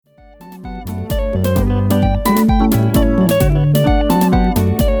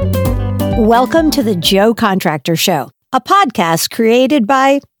Welcome to the Joe Contractor Show, a podcast created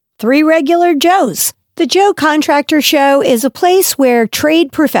by three regular Joes. The Joe Contractor Show is a place where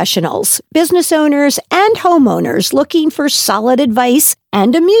trade professionals, business owners, and homeowners looking for solid advice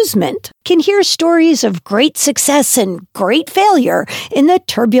and amusement can hear stories of great success and great failure in the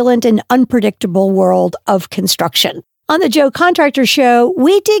turbulent and unpredictable world of construction. On the Joe Contractor Show,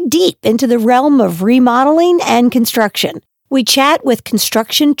 we dig deep into the realm of remodeling and construction. We chat with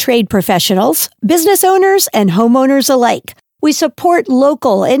construction trade professionals, business owners, and homeowners alike. We support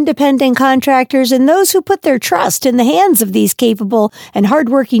local independent contractors and those who put their trust in the hands of these capable and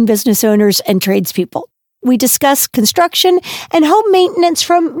hardworking business owners and tradespeople. We discuss construction and home maintenance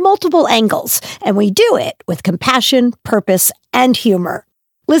from multiple angles, and we do it with compassion, purpose, and humor.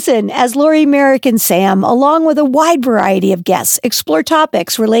 Listen as Lori, Merrick, and Sam, along with a wide variety of guests, explore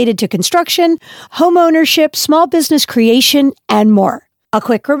topics related to construction, home ownership, small business creation, and more. A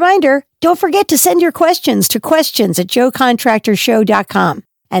quick reminder, don't forget to send your questions to questions@joecontractorshow.com.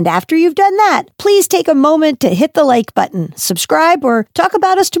 And after you've done that, please take a moment to hit the like button, subscribe, or talk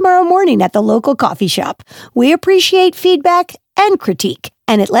about us tomorrow morning at the local coffee shop. We appreciate feedback and critique,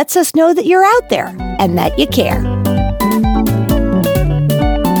 and it lets us know that you're out there and that you care.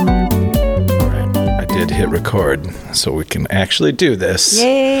 Did hit record so we can actually do this.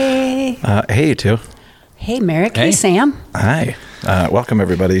 Yay! Hey, you two. Hey, Merrick. Hey, Sam. Hi. Welcome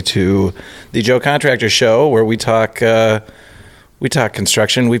everybody to the Joe Contractor Show, where we talk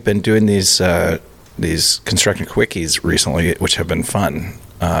construction. We've been doing these construction quickies recently, which have been fun.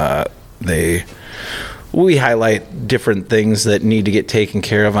 We highlight different things that need to get taken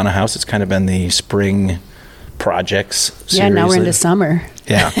care of on a house. It's kind of been the spring projects series. Yeah, now we're into summer.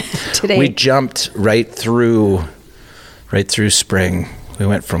 Yeah. Today. We jumped right through spring. We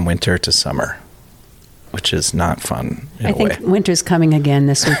went from winter to summer, which is not fun in I a way. think winter's coming again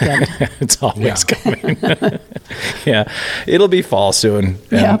this weekend. It's always coming. Yeah. It'll be fall soon.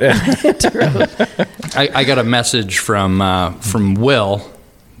 Yeah. True. I got a message from Will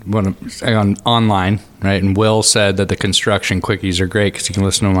online, right? And Will said that the construction quickies are great because you can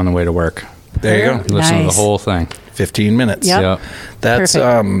listen to them on the way to work. There you go. You listen to the whole thing. 15 minutes. Yep. That's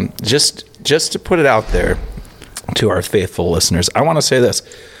just to put it out there to our faithful listeners. I want to say this.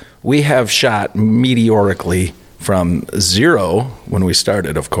 We have shot meteorically from 0 when we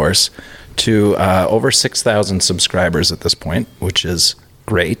started, of course, to over 6,000 subscribers at this point, which is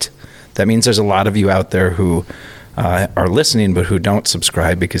great. That means there's a lot of you out there who are listening but who don't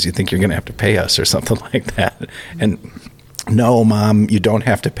subscribe because you think you're going to have to pay us or something like that. And no, Mom, you don't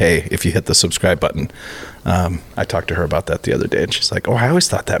have to pay if you hit the subscribe button. I talked to her about that the other day, and she's like, oh, I always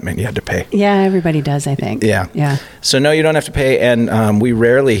thought that meant you had to pay. Yeah, everybody does, I think. Yeah. So, no, you don't have to pay, and we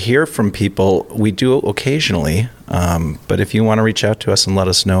rarely hear from people. We do occasionally, but if you want to reach out to us and let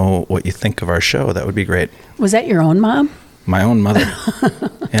us know what you think of our show, that would be great. Was that your own mom? My own mother.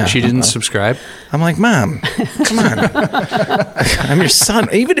 Yeah. She didn't subscribe? I'm like, Mom, come on. I'm your son.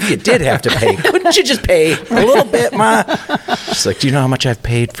 Even if you did have to pay, couldn't you just pay a little bit, Ma? She's like, do you know how much I've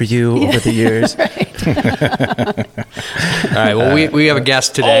paid for you over the years? Right. All right. Well, we have a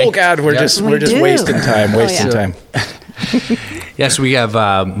guest today. Oh, God, we're just wasting time. Yes, we have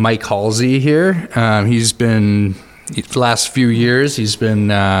Mike Halsey here. He's been, the last few years, he's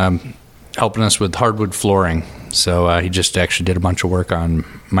been helping us with hardwood flooring. So he just actually did a bunch of work on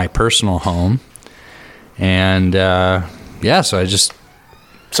my personal home. And, so I just...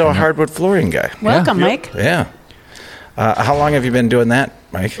 So a hardwood flooring guy. Welcome, Mike. Yeah. How long have you been doing that,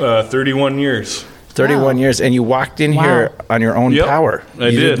 Mike? 31 years. 31 years. And you walked in here on your own power.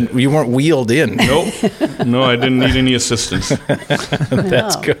 I did. You weren't wheeled in. Nope. No, I didn't need any assistance.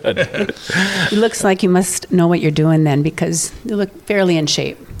 That's good. It looks like you must know what you're doing then because you look fairly in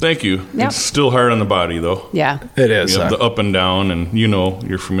shape. Thank you. Yep. It's still hard on the body, though. Yeah. It is. You have the up and down, and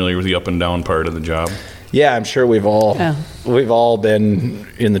you're familiar with the up and down part of the job. Yeah, I'm sure we've all been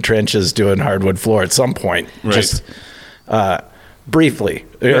in the trenches doing hardwood floor at some point. Right. Just briefly,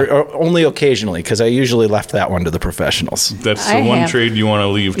 or only occasionally, because I usually left that one to the professionals. That's the one trade you want to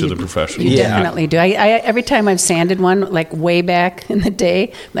leave to the professionals. You definitely do. I every time I've sanded one, like way back in the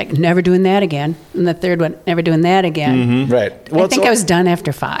day, like never doing that again. And the third one, never doing that again. Mm-hmm. Right. Well, I think I was done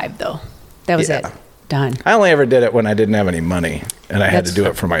after 5, though. That was it. Done. I only ever did it when I didn't have any money, and I had to do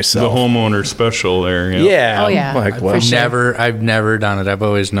it for myself. The homeowner special there. Yeah. Oh, yeah. I've never done it. I've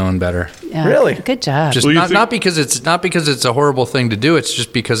always known better. Yeah. Really? Good job. Just not because it's a horrible thing to do. It's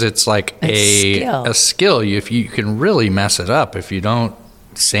just because it's like a skill. If you can really mess it up if you don't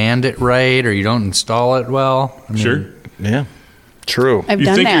sand it right or you don't install it well. Sure. Yeah. True. I've you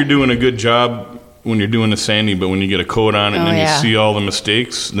done think that. you're doing a good job when you're doing the sanding, but when you get a coat on it and then you see all the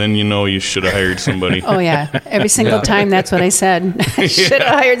mistakes, then you know you should have hired somebody. Oh yeah, every single time that's what I said. I should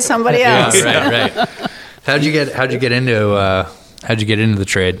have hired somebody else. Yeah, right. How'd you get into the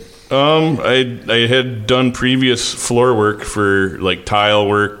trade? I had done previous floor work for like tile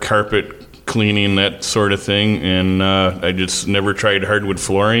work, carpet cleaning, that sort of thing, and I just never tried hardwood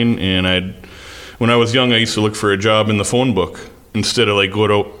flooring. And when I was young, I used to look for a job in the phone book instead of like go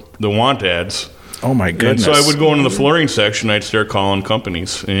to the want ads. Oh my goodness! And so I would go into the flooring section. I'd start calling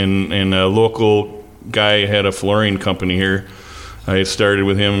companies, and a local guy had a flooring company here. I started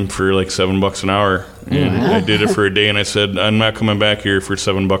with him for like $7 an hour, and I did it for a day. And I said, "I'm not coming back here for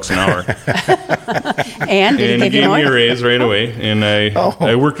 $7 an hour." And he gave me a raise right away. And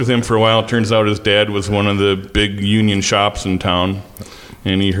I worked with him for a while. It turns out his dad was one of the big union shops in town,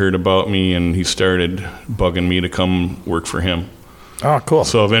 and he heard about me, and he started bugging me to come work for him. Oh, cool.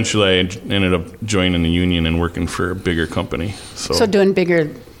 So eventually I ended up joining the union and working for a bigger company. So doing bigger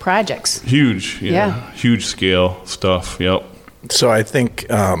projects. Huge, huge scale stuff, yep. So I think,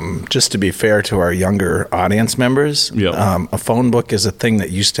 just to be fair to our younger audience members, a phone book is a thing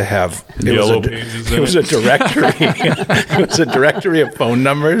that used to have yellow pages. It was a directory. It was a directory of phone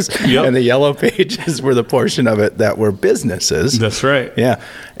numbers, and the yellow pages were the portion of it that were businesses. That's right. Yeah,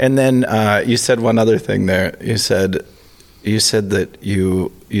 and then you said one other thing there. You said that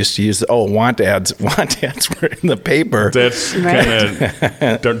you used to use want ads. Want ads were in the paper. That's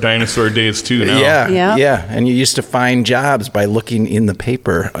kind of dinosaur days too now. Yeah. And you used to find jobs by looking in the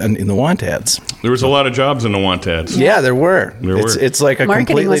paper and in the want ads. There was a lot of jobs in the want ads. Yeah, there were. It's like a marketing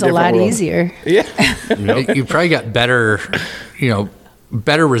completely was a different lot world. easier. Yeah. You probably got better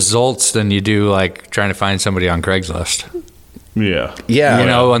results than you do like trying to find somebody on Craigslist. Yeah.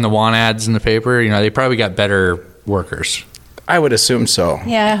 On the want ads in the paper, they probably got better workers. I would assume so.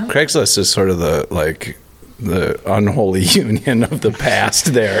 Yeah. Craigslist is sort of the unholy union of the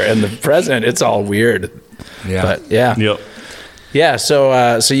past there, and the present. It's all weird. Yeah. But yeah. Yep. Yeah.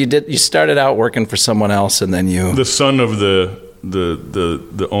 So you started out working for someone else, and then the son of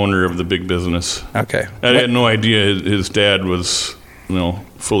the owner of the big business. Okay. I had no idea his dad was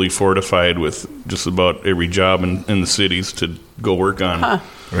fully fortified with just about every job in the cities to go work on. Huh.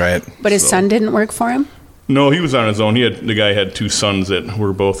 Right. But his son didn't work for him? No, he was on his own. The guy had two sons that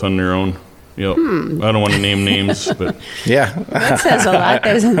were both on their own. Yep. I don't want to name names, but yeah, that says a lot.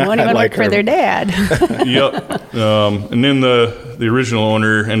 They won't even work for their dad. Yep. And then the original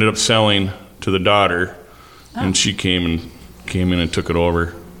owner ended up selling to the daughter, and she came in and took it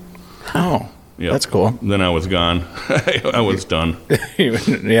over. Oh, yep. That's cool. Then I was gone. I was done.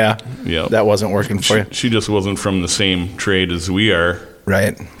 Yeah. Yep. That wasn't working for you. She just wasn't from the same trade as we are.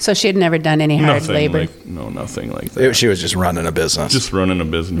 Right. So she had never done any hard labor? Nothing like that. She was just running a business. Just running a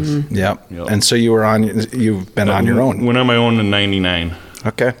business. Mm-hmm. Yep. And so you've been on your own. Went on my own in 99.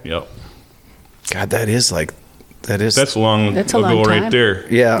 Okay. Yep. God, that's long That's a ago long time. right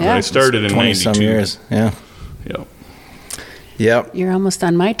there. Yeah. I started in 92. 20 some years. Yeah. Yep. Yep. You're almost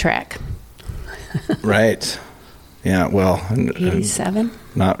on my track. Right. Yeah, well, 87.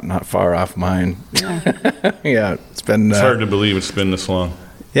 Not far off mine. Yeah. Yeah, it's hard to believe it's been this long.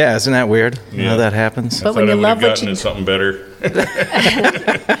 Yeah, isn't that weird? Yeah. How that happens? But when you love what you do, something better.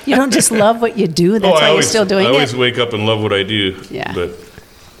 You don't just love what you do. That's why you're still doing it. I always wake up and love what I do. Yeah. But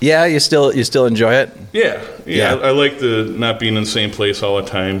yeah, you still enjoy it. Yeah. I like the not being in the same place all the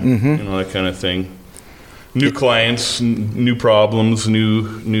time. Mm-hmm. That kind of thing. New clients, new problems,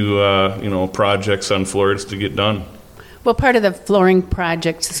 new projects on floors to get done. What part of the flooring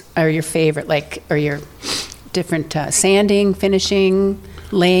projects are your favorite? Are your different sanding, finishing,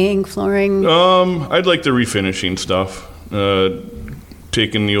 laying, flooring? I'd like the refinishing stuff.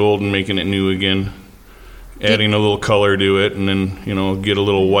 Taking the old and making it new again. Adding a little color to it, and then get a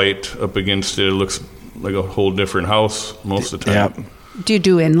little white up against it. It looks like a whole different house most of the time. Yep. Do you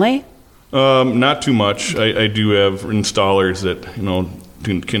do inlay? Not too much. I do have installers that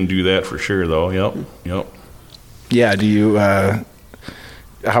can do that for sure, though. Yep. Yeah. Do you?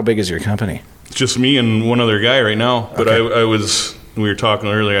 How big is your company? It's just me and one other guy right now. But Okay. We were talking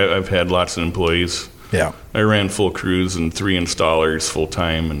earlier. I've had lots of employees. Yeah. I ran full crews and 3 installers full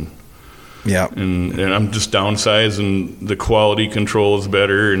time, and I'm just downsizing. The quality control is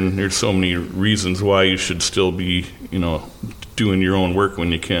better, and there's so many reasons why you should still be doing your own work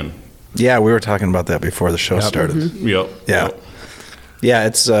when you can. Yeah, we were talking about that before the show started. Mm-hmm. Yep. Yeah. Yeah,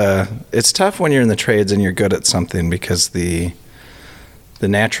 it's tough when you're in the trades and you're good at something, because the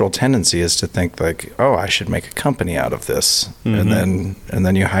natural tendency is to think like, oh, I should make a company out of this. Mm-hmm. And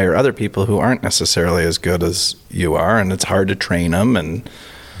then you hire other people who aren't necessarily as good as you are, and it's hard to train them, and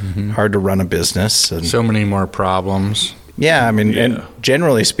hard to run a business. And So many more problems. yeah, I mean, and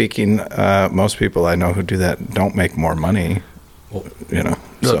generally speaking, most people I know who do that don't make more money,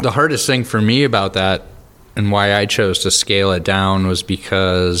 The hardest thing for me about that and why I chose to scale it down was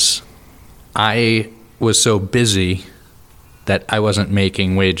because I was so busy that I wasn't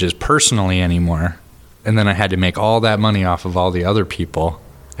making wages personally anymore. And then I had to make all that money off of all the other people,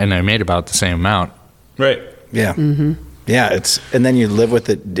 and I made about the same amount. Right. Yeah. Yeah, and then you live with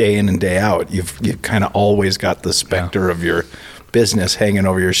it day in and day out. You've kind of always got the specter of your business hanging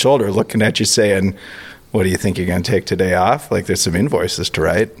over your shoulder, looking at you saying, what do you think you're going to take today off? Like, there's some invoices to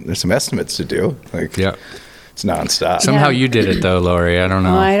write. There's some estimates to do. Like, it's nonstop. Somehow you did it, though, Lori. I don't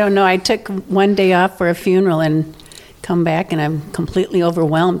know. Oh, I don't know. I took one day off for a funeral and come back, and I'm completely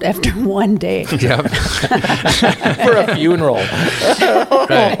overwhelmed after one day. Yep. For a funeral.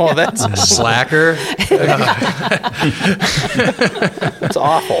 Oh, that's Slacker. that's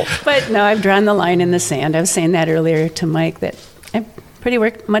awful. But no, I've drawn the line in the sand. I was saying that earlier to Mike, that I pretty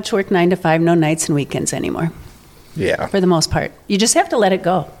much work 9 to 5, no nights and weekends anymore, Yeah, for the most part. You just have to let it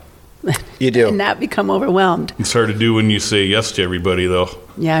go. you do. And not become overwhelmed. It's hard to do when you say yes to everybody, though.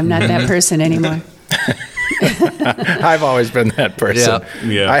 Yeah, I'm not that person anymore. I've always been that person.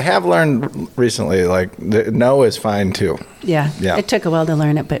 Yeah. I have learned recently, like, no is fine too. Yeah. Yeah. It took a while to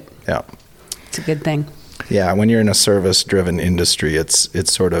learn it, but Yeah. it's a good thing. Yeah, when you're in a service-driven industry, it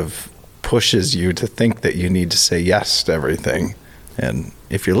sort of pushes you to think that you need to say yes to everything. And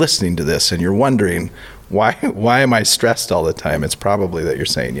if you're listening to this and you're wondering, why am I stressed all the time? It's probably that you're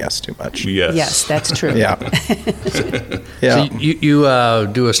saying yes too much. Yes. Yes, that's true. Yeah. Yeah. So you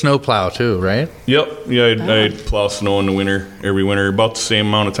do a snow plow, too, right? Yep. Yeah, I plow snow in the winter, every winter, about the same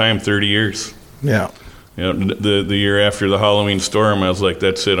amount of time, 30 years. Yeah. You know, the year after the Halloween storm, I was like,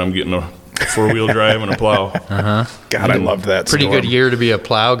 that's it. I'm getting a 4-wheel drive and a plow. God, I love that Pretty storm. good year to be a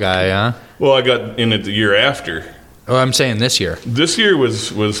plow guy, huh? Well, I got in it the year after. Oh, I'm saying this year. This year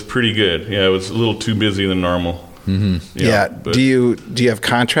was pretty good. Yeah, it was a little too busy than normal. Yeah. But Do you have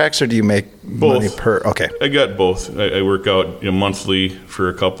contracts or do you make money Both. per? Okay. I got both. I work out monthly for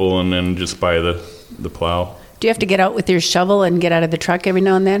a couple and then just buy the plow. Do you have to get out with your shovel and get out of the truck every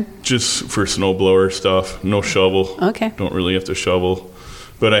now and then? Just for snow blower stuff. No shovel. Okay. Don't really have to shovel.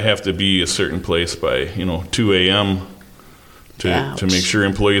 But I have to be a certain place by 2 a.m. to make sure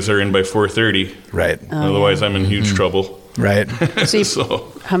employees are in by 4:30. Right. Otherwise, I'm in huge trouble. Right. So you,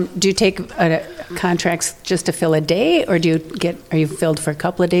 So do you take contracts just to fill a day, or are you filled for a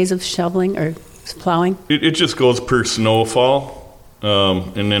couple of days of shoveling or plowing? it just goes per snowfall,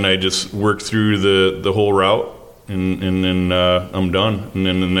 and then I just work through the whole route, and then I'm done. And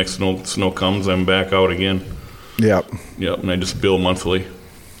then the next snow comes, I'm back out again. Yep. Yep, and I just bill monthly.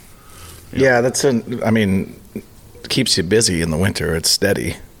 Yeah, keeps you busy in the winter. It's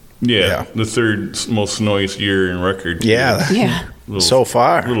steady. Yeah, the third most snowiest year in record. Yeah. Yeah, So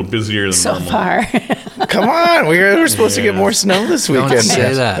far. A little busier than so normal. far. Come on, we're supposed to get more snow this weekend. Don't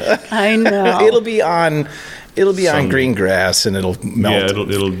say that. I know. It'll be on green grass and it'll melt. Yeah,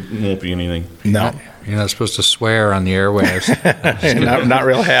 it won't be anything. No, You're not supposed to swear on the airwaves. not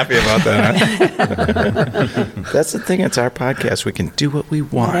real happy about that. Huh? That's the thing. It's our podcast. We can do what we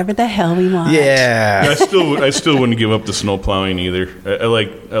want. Whatever the hell we want. Yeah. I still wouldn't give up the snow plowing either. I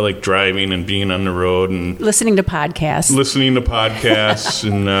like driving and being on the road and Listening to podcasts. listening to podcasts,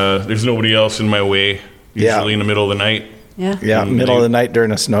 and there's nobody else in my way. Usually in the middle of the night. Yeah. Yeah, middle of the night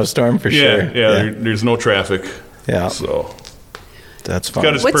during a snowstorm for sure. Yeah. There's no traffic. Yeah. So That's fun.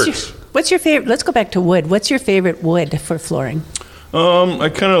 got its perks. What's your favorite? Let's go back to wood. What's your favorite wood for flooring? I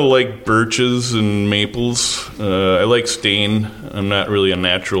kind of like birches and maples. I like stain. I'm not really a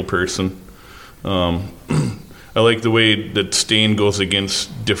natural person. I like the way that stain goes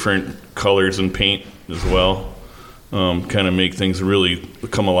against different colors and paint as well. Kind of make things really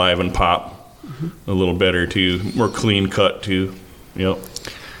come alive and pop a little better too. More clean cut too. Yep.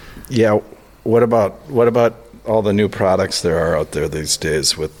 Yeah. What about all the new products there are out there these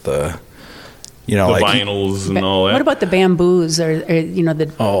days with the like vinyls and all that. What about the bamboos or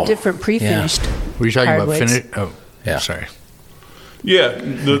the different pre-finished? Were you talking hardwoods? about finish? Oh, Yeah. sorry. Yeah,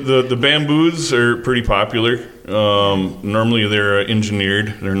 the bamboos are pretty popular. Normally they're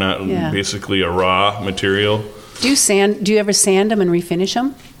engineered. They're not basically a raw material. Do you ever sand them and refinish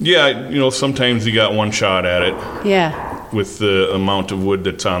them? Yeah, sometimes you got one shot at it Yeah. with the amount of wood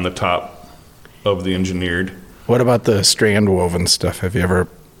that's on the top of the engineered. What about the strand woven stuff? Have you ever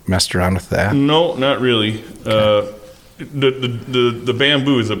messed around with that? No, not really. The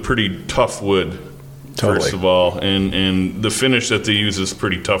bamboo is a pretty tough wood. Totally. First of all, and the finish that they use is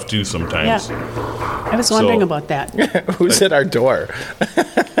pretty tough too sometimes. Yeah. I was wondering about that. Who's at our door?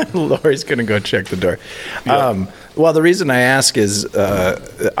 Lori's going to go check the door. Yeah. Well, the reason I ask is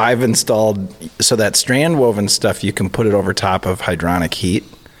I've installed, so that strand woven stuff, you can put it over top of hydronic heat.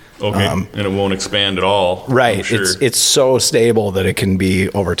 Okay, and it won't expand at all. Right. I'm sure. It's so stable that it can be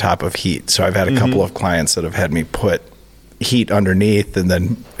over top of heat. So I've had a couple of clients that have had me put heat underneath and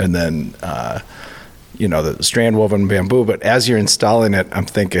then the strand woven bamboo. But as you're installing it, I'm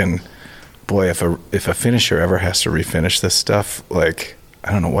thinking, boy, if a finisher ever has to refinish this stuff, like,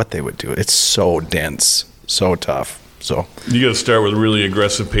 I don't know what they would do. It's so dense, so tough. So you got to start with really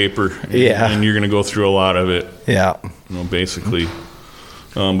aggressive paper. And you're going to go through a lot of it. Yeah. Basically.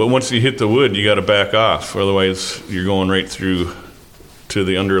 But once you hit the wood, you got to back off. Otherwise, you're going right through to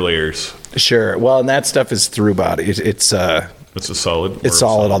the underlayers. Sure. Well, and that stuff is through body. It's a solid. It's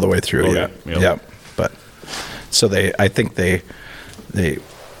solid all the way through. Okay. Yeah. Yep. But so I think they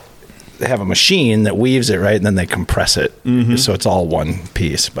have a machine that weaves it, right, and then they compress it, so it's all one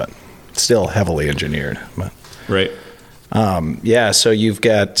piece, but still heavily engineered. But, right. Yeah. So you've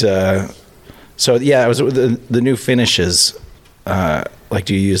got. It was the new finishes.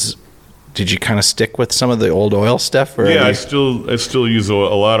 Did you kind of stick with some of the old oil stuff? Or I still use a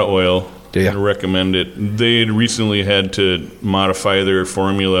lot of oil. Do you? I recommend it. They had recently had to modify their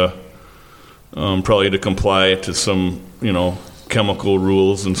formula, probably to comply to some, chemical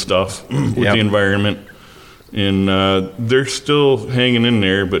rules and stuff with the environment. And they're still hanging in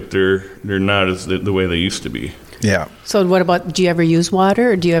there, but they're not as the way they used to be. Yeah. So what about, do you ever use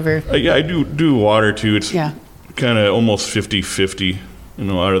water, or do you ever? Yeah, I do water too. It's kind of almost 50-50,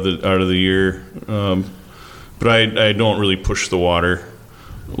 out of the year. But I don't really push the water.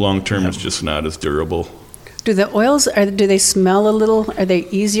 Long term, it's just not as durable. Do the oils, do they smell a little? Are they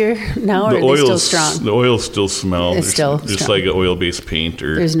easier now, or are they still strong? The oils still smell. It's still just strong. like an oil-based paint.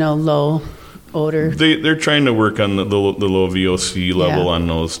 There's no low odor. They're trying to work on the low VOC level on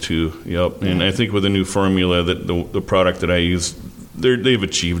those too. Yep. And I think with the new formula, that the product that I use, they've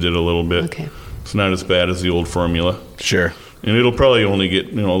achieved it a little bit. Okay. It's not as bad as the old formula. Sure. And it'll probably only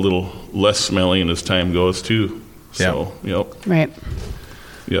get a little less smelly as time goes too. So Right.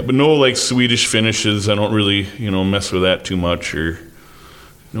 Yeah, but no Swedish finishes. I don't really mess with that too much, or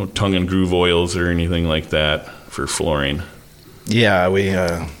tongue and groove oils or anything like that for flooring. Yeah, we.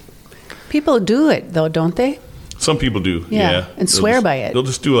 People do it though, don't they? Some people do. Yeah. And swear by it. They'll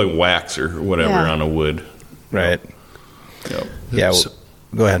just do wax or whatever on a wood. Right. Yep. Yeah.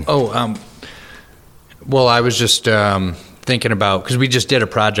 Go ahead. Well, I was just thinking about, because we just did a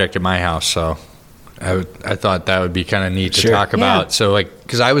project at my house, so I thought that would be kind of neat to talk about. Yeah. So,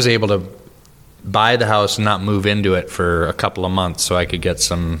 because I was able to buy the house and not move into it for a couple of months, so I could get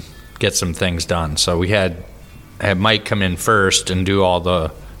some things done. So we had Mike come in first and do all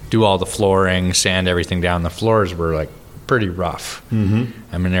the flooring, sand everything down. The floors were pretty rough. Mm-hmm.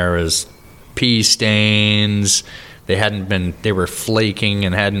 I mean, there was pea stains. They were flaking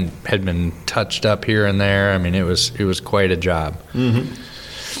and had been touched up here and there. I mean, it was quite a job. Mm-hmm.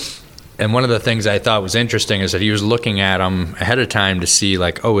 And one of the things I thought was interesting is that he was looking at them ahead of time to see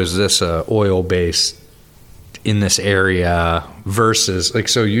is this a oil base in this area versus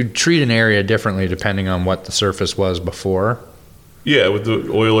so you treat an area differently depending on what the surface was before. Yeah, with the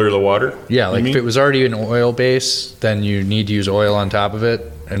oil or the water. Yeah, if it was already an oil base, then you need to use oil on top of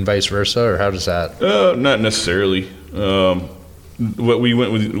it, and vice versa, or how does that? Not necessarily. What we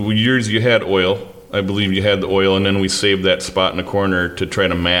went with years, you had oil. I believe you had the oil, and then we saved that spot in the corner to try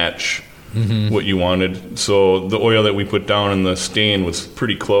to match what you wanted. So the oil that we put down in the stain was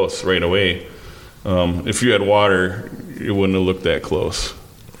pretty close right away. If you had water, it wouldn't have looked that close.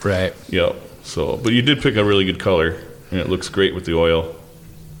 Right. Yep. So, but you did pick a really good color, and it looks great with the oil.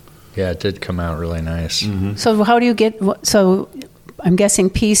 Yeah, it did come out really nice. Mm-hmm. So how do you get? So I'm guessing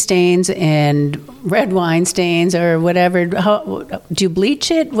pea stains and red wine stains or whatever. How do you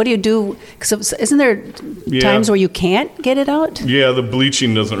bleach it? What do you do? Because isn't there times where you can't get it out? Yeah, the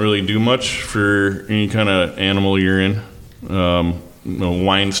bleaching doesn't really do much for any kind of animal urine.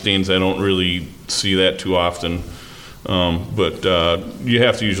 Wine stains, I don't really see that too often. But you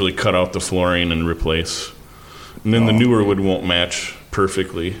have to usually cut out the flooring and replace. And then the newer wood won't match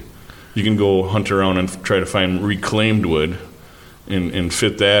perfectly. You can go hunt around and try to find reclaimed wood and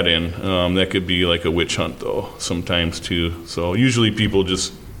fit that in. That could be like a witch hunt, though, sometimes, too. So usually people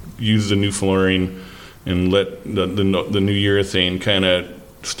just use the new flooring and let the new urethane kind of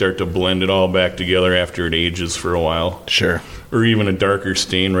start to blend it all back together after it ages for a while. Sure. Or even a darker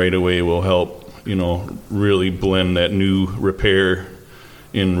stain right away will help, really blend that new repair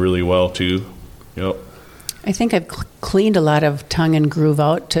in really well, too. Yep. I think I've cleaned a lot of tongue and groove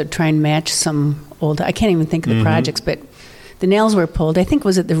out to try and match some old. I can't even think of the projects, but the nails were pulled. I think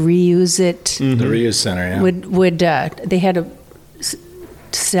was it the Reuse It? The Reuse Center, yeah. Would they had a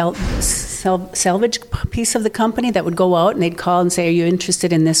salvage piece of the company that would go out and they'd call and say, "Are you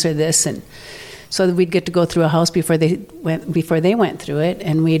interested in this or this?" And so we'd get to go through a house before they went through it,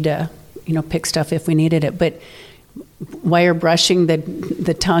 and we'd pick stuff if we needed it. But wire brushing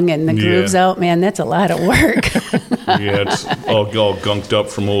the tongue and the grooves out, man, that's a lot of work. Yeah, it's all gunked up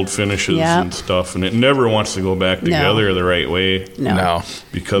from old finishes and stuff, and it never wants to go back together the right way. No.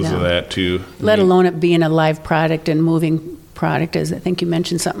 Because of that too. Let alone it being a live product and moving product, as I think you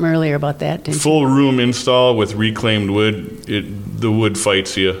mentioned something earlier about that, didn't you? Full room install with reclaimed wood, the wood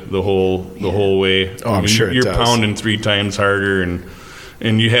fights you the whole way. Oh, I'm sure it you're does. Pounding 3 times harder,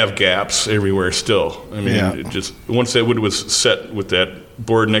 and you have gaps everywhere still. I mean, it just once that wood was set with that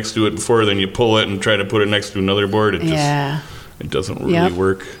board next to it before, then you pull it and try to put it next to another board. It doesn't really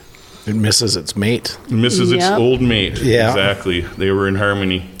work. It misses its mate. It misses its old mate. Yeah. Exactly. They were in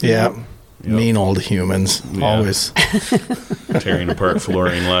harmony. Yeah. Mean old humans, always tearing apart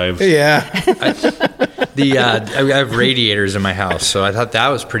flooring lives. Yeah. I have radiators in my house, so I thought that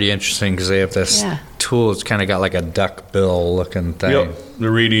was pretty interesting because they have this tool. It's kind of got like a duck bill looking thing. Yep,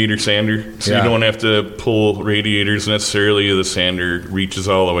 the radiator sander. So you don't have to pull radiators necessarily. The sander reaches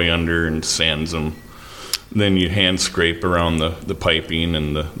all the way under and sands them. Then you hand scrape around the piping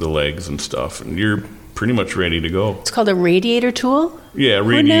and the legs and stuff, and you're pretty much ready to go. It's called a radiator tool? Yeah,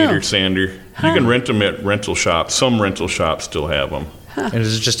 radiator sander. Huh. You can rent them at rental shops. Some rental shops still have them. Huh. And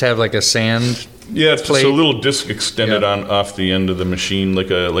does it just have like a sand? Yeah, it's just a little disc extended off the end of the machine, like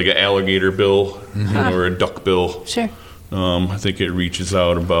an alligator bill or a duck bill. Sure. I think it reaches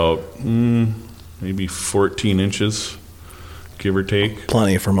out about maybe 14 inches, give or take.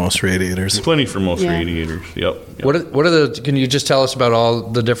 Plenty for most radiators. Plenty for most radiators. Yep. What are the? Can you just tell us about all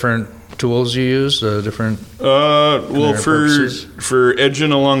the different tools you use? The different. Well, for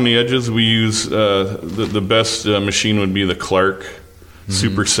edging along the edges, we use the best machine would be the Clark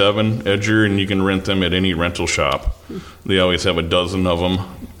Super 7 edger, and you can rent them at any rental shop. They always have a dozen of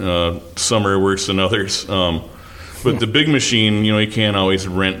them. Some are worse than others. But the big machine, you can't always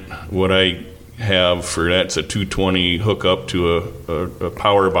rent. What I have for that's a 220 hookup to a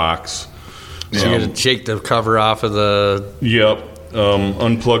power box. So you got to shake the cover off of the. Yep.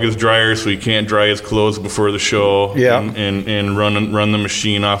 Unplug his dryer so he can't dry his clothes before the show. Yeah. And run the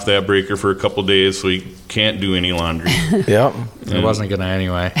machine off that breaker for a couple days so he can't do any laundry. Yep. It wasn't gonna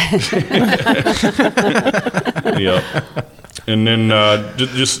anyway. Yep. And then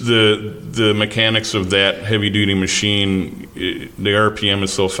just the mechanics of that heavy duty machine, the RPM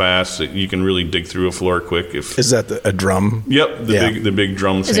is so fast that you can really dig through a floor quick. Is that a drum? Yep, the big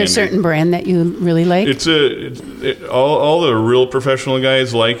drum Is sander. there a certain brand that you really like? All the real professional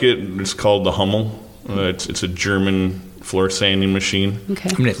guys like it. It's called the Hummel. It's a German floor sanding machine.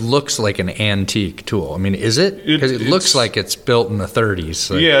 Okay. I mean, it looks like an antique tool. I mean, is it? Because it looks like it's built in the 30s.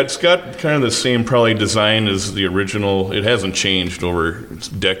 Like. Yeah, it's got kind of the same probably design as the original. It hasn't changed over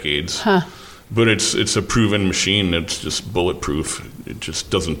decades. Huh. But it's a proven machine. It's just bulletproof. It just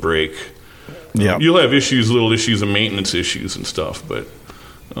doesn't break. Yeah. You'll have little issues of maintenance issues and stuff, but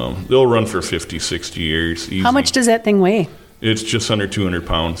they'll run for 50, 60 years easy. How much does that thing weigh? It's just under 200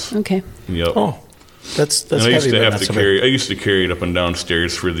 pounds. Okay. Yep. Oh. That's and I used heavy, to have to carry. I used to carry it up and down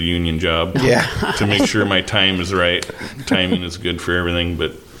stairs for the union job. Yeah. To make sure my time is right. Timing is good for everything,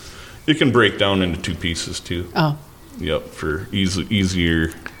 but it can break down into 2 pieces too. Oh. Yep, for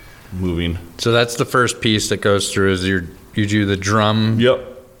easier moving. So that's the first piece that goes through. Is you do the drum. Yep.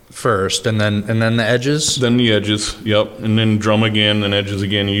 First, and then the edges. Then the edges. Yep, and then drum again, then edges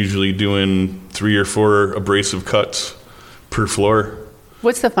again. Usually doing 3 or 4 abrasive cuts per floor.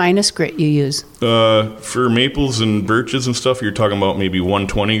 What's the finest grit you use? For maples and birches and stuff, you're talking about maybe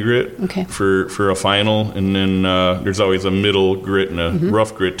 120 grit for a final, and then there's always a middle grit and a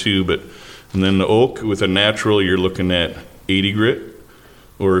rough grit too. And then the oak with a natural, you're looking at 80 grit,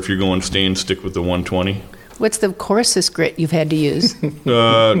 or if you're going stain, stick with the 120. What's the coarsest grit you've had to use?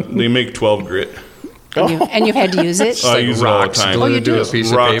 They make 12 grit. And you've had to use it? I use it all the time. Oh, you do? A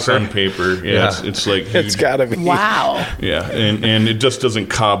piece Rocks of paper? on paper. Yeah. It's like huge. It's got to be. Wow. Yeah, and it just doesn't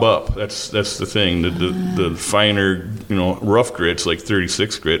cob up. That's the thing. The finer, rough grit's like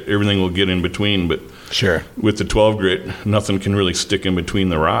 36 grit. Everything will get in between, but sure. With the 12 grit, nothing can really stick in between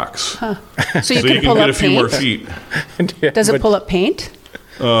the rocks. Huh. So you so can you pull can get up a few more paint? feet. Does it pull up paint?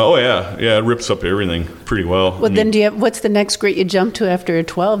 Oh yeah, it rips up everything pretty well. Well, then what's the next grit you jump to after a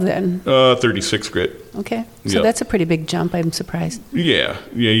 12 then? 36 grit. Okay. So that's a pretty big jump. I'm surprised. Yeah.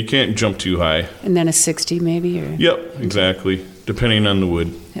 You can't jump too high. And then a 60 maybe, or. Yep, exactly. Depending on the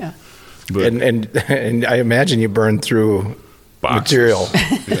wood. Yeah. But and I imagine you burn through boxes. material.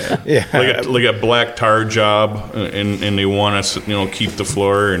 Yeah. Like a black tar job, and they want us, keep the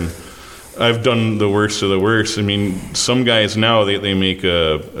floor. And I've done the worst of the worst. I mean, some guys now they make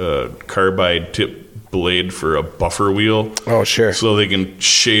a carbide tip blade for a buffer wheel. Oh, sure. So they can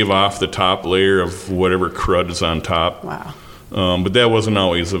shave off the top layer of whatever crud is on top. Wow. But that wasn't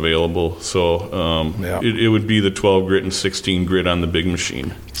always available. So it would be the 12 grit and 16 grit on the big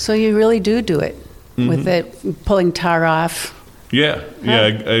machine. So you really do it with it, pulling tar off. Yeah.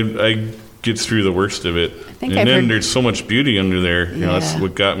 I get through the worst of it. And then there's so much beauty under there. That's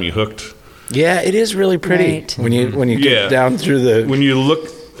what got me hooked. Yeah, it is really pretty Right. when you get down through the. When you look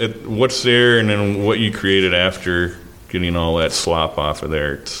at what's there and then what you created after getting all that slop off of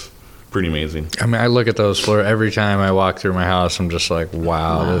there, it's pretty amazing. I mean, I look at those floors every time I walk through my house. I'm just like,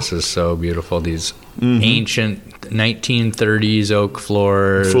 wow. This is so beautiful. These ancient 1930s oak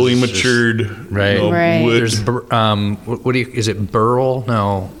floors, fully matured, right? Wood. There's is it burl?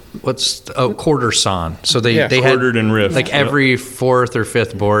 No, quarter sawn. So they had quartered and riffed. Like every fourth or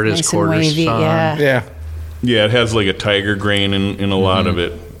fifth board is Nice and quarter wavy, sawn. Yeah, it has like a tiger grain in a lot of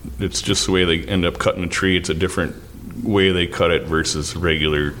it. It's just the way they end up cutting a tree. It's a different way they cut it versus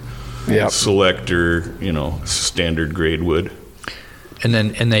regular selector, standard grade wood.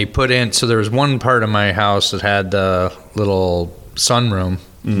 And they put in, so there was one part of my house that had the little sunroom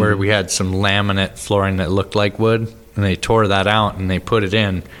where we had some laminate flooring that looked like wood, and they tore that out and they put it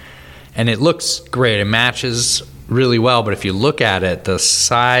in. And it looks great. It matches really well, but if you look at it, the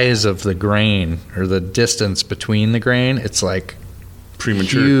size of the grain or the distance between the grain, it's like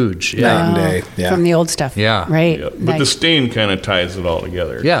premature, huge. Night and day. Yeah. From the old stuff. Yeah. Right. Yeah. But the stain kind of ties it all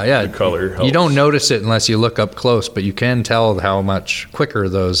together. Yeah. The color helps. You don't notice it unless you look up close, but you can tell how much quicker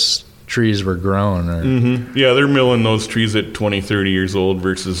those trees were grown. Yeah, they're milling those trees at 20, 30 years old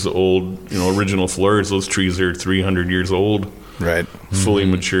versus the old, original floors. Those trees are 300 years old. Right. Fully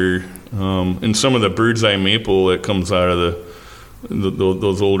mature. And some of the bird's eye maple that comes out of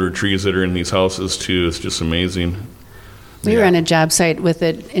those older trees that are in these houses too is just amazing. We were on a job site with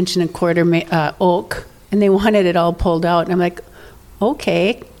an 1.25 inch oak, and they wanted it all pulled out. And I'm like,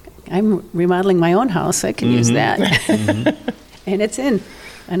 okay, I'm remodeling my own house. I can use that. And it's in,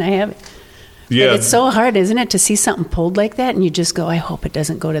 and I have it. Yeah. But it's so hard, isn't it, to see something pulled like that, and you just go, I hope it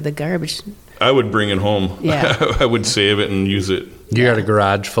doesn't go to the garbage. I would bring it home. Yeah. I would save it and use it. You got a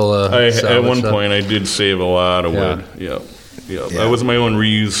garage full of at one point, I did save a lot of wood. Yeah. Yeah. That was my own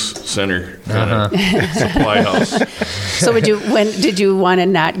reuse center kind of supply house. So did you want to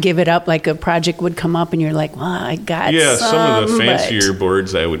not give it up? Like a project would come up and you're like, well, I got some of the fancier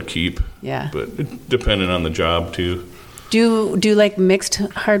boards I would keep. Yeah. But it depended on the job too. Do you like mixed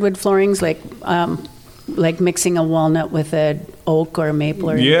hardwood floorings, like mixing a walnut with an oak or a maple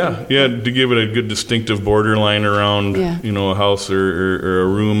or anything? Yeah, to give it a good distinctive borderline around, a house or a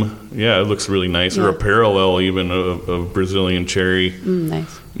room. Yeah, it looks really nice. Or a parallel even of Brazilian cherry.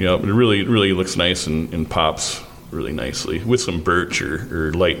 Nice. Yeah, it really looks nice and pops really nicely with some birch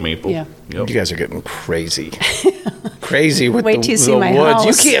or light maple. Yeah. Yep. You guys are getting crazy. Crazy with Wait till you see my woods.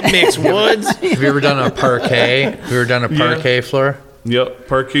 house. You can't mix woods. Have you ever done a parquet? Floor? Yep,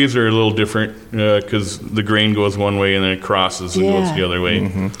 parquets are a little different because the grain goes one way and then it crosses and goes the other way.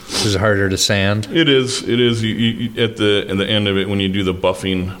 This is harder to sand. It is. You, at the end of it, when you do the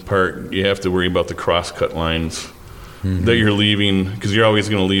buffing part, you have to worry about the cross-cut lines that you're leaving because you're always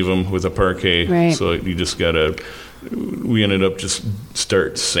going to leave them with a parquet. Right. So you just got to... We ended up just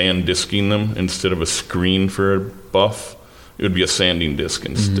start sand disking them instead of a screen for a buff. It would be a sanding disc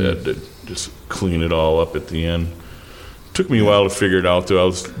instead to just clean it all up at the end. Took me a while to figure it out, though. I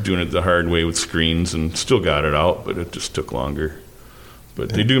was doing it the hard way with screens and still got it out, but it just took longer. But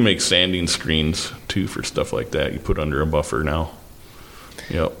they do make sanding screens, too, for stuff like that. You put under a buffer now.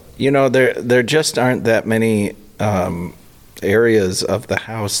 Yep. There just aren't that many areas of the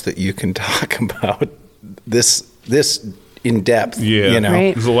house that you can talk about this in depth. Yeah.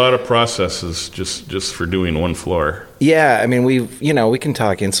 Right. There's a lot of processes just for doing one floor. Yeah, I mean, we can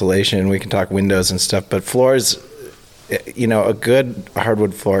talk insulation, we can talk windows and stuff, but floors... a good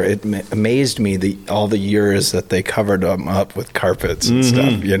hardwood floor, it amazed me all the years that they covered them up with carpets and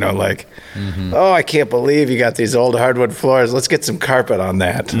stuff, oh, I can't believe you got these old hardwood floors. Let's get some carpet on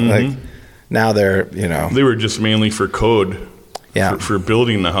that. Like now they're, They were just mainly for code, Yeah. for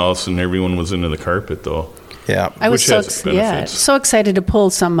building the house, and everyone was into the carpet, though. Yeah. I was Which has benefits. so excited to pull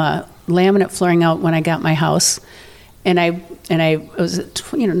some laminate flooring out when I got my house, and it was a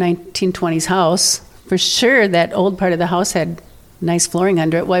 1920s house, for sure that old part of the house had nice flooring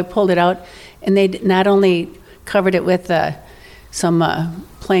under it. Well, I pulled it out, and they not only covered it with some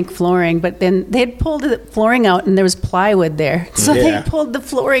plank flooring, but then they had pulled the flooring out, and there was plywood there. So they pulled the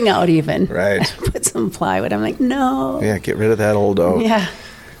flooring out even. Right. Put some plywood. I'm like, no. Yeah, get rid of that old oak. Yeah.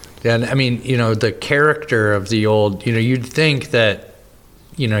 Yeah, and I mean, the character of the old, you'd think that,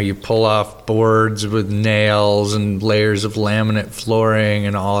 you pull off boards with nails and layers of laminate flooring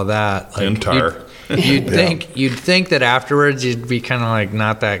and all of that. And tar. You'd think that afterwards you'd be kind of like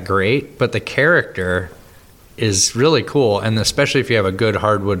not that great, but the character is really cool, and especially if you have a good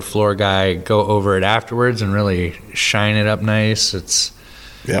hardwood floor guy go over it afterwards and really shine it up nice. It's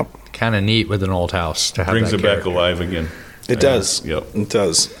kind of neat with an old house to have Brings that it character. back alive again. It does. Yep. It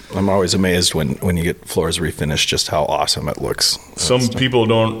does. I'm always amazed when you get floors refinished, just how awesome it looks. Some people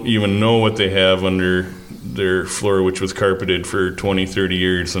don't even know what they have under their floor, which was carpeted for 20, 30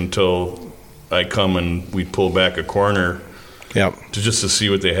 years until I come and we pull back a corner to see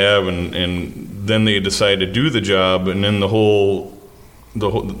what they have, and then they decide to do the job, and then the whole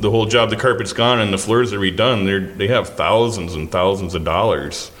job, the carpet's gone and the floors are redone. They have thousands and thousands of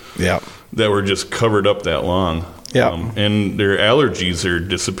dollars that were just covered up that long. And their allergies are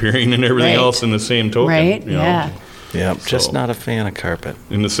disappearing and everything else in the same token. Right, Just not a fan of carpet.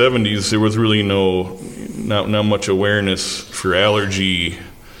 In the 70s, there was really not much awareness for allergy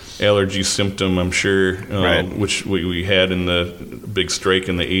symptom, I'm sure, which we had in the big strike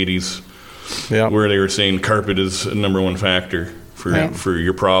in the 80s, where they were saying carpet is a number one factor for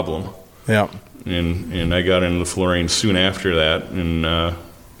your problem. And I got into the flooring soon after that, and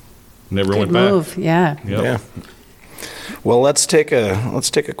never went back. Move, yeah. Well, let's take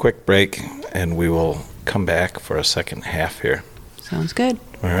a quick break, and we will come back for a second half here. Sounds good.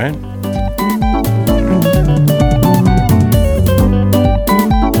 All right.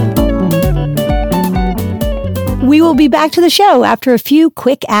 We will be back to the show after a few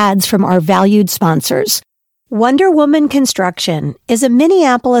quick ads from our valued sponsors. Wonder Woman Construction is a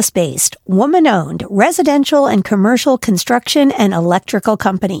Minneapolis-based, woman-owned residential and commercial construction and electrical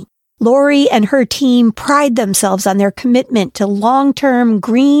company. Lori and her team pride themselves on their commitment to long-term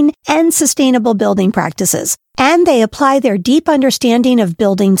green and sustainable building practices, and they apply their deep understanding of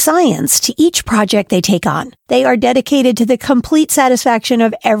building science to each project they take on. They are dedicated to the complete satisfaction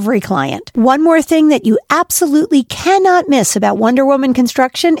of every client. One more thing that you absolutely cannot miss about Wonder Woman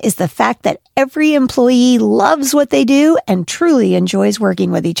Construction is the fact that every employee loves what they do and truly enjoys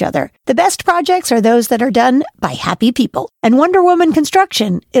working with each other. The best projects are those that are done by happy people, and Wonder Woman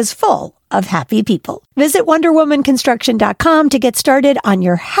Construction is full of happy people. Visit wonderwomanconstruction.com to get started on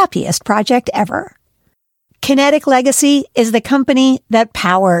your happiest project ever. Kinetic Legacy is the company that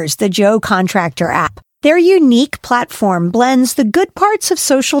powers the Joe Contractor app. Their unique platform blends the good parts of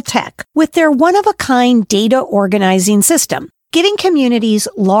social tech with their one-of-a-kind data organizing system, giving communities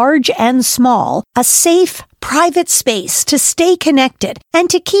large and small a safe, private space to stay connected and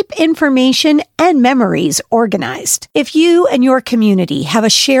to keep information and memories organized. If you and your community have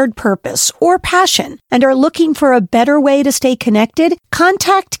a shared purpose or passion and are looking for a better way to stay connected,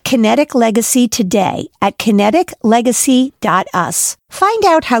 contact Kinetic Legacy today at kineticlegacy.us. Find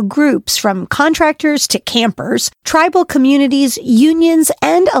out how groups from contractors to campers, tribal communities, unions,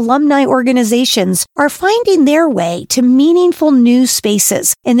 and alumni organizations are finding their way to meaningful new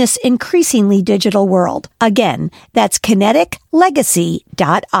spaces in this increasingly digital world. Again, that's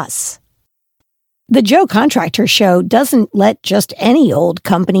kineticlegacy.us. The Joe Contractor Show doesn't let just any old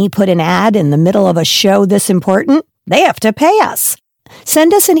company put an ad in the middle of a show this important. They have to pay us.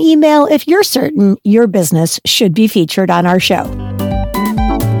 Send us an email if you're certain your business should be featured on our show.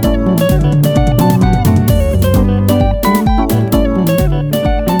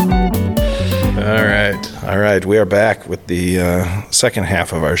 All right. We are back with the second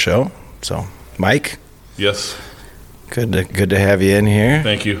half of our show. So, Mike? Yes. Good to have you in here.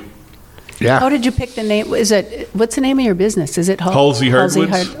 Thank you. Yeah. How did you pick the name? What's the name of your business? Is it Halsey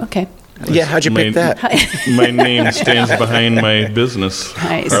Hardwoods? Okay. Yeah, how'd you pick that? My name stands behind my business.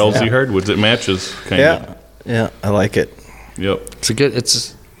 Nice. Halsey Hardwoods. It matches, kind of. Yeah, I like it. Yep.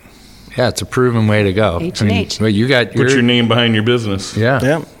 It's a proven way to go. H&H. Well, you got Put your name behind your business.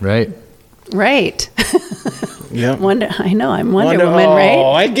 Yeah. Right. Right. Yeah. I know. I'm Wonder Woman, right?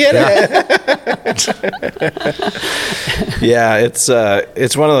 Oh, I get it. Yeah, it's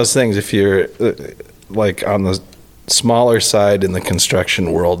one of those things. If you're like on the smaller side in the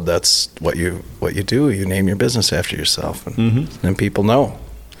construction world, that's what you do. You name your business after yourself, and then people know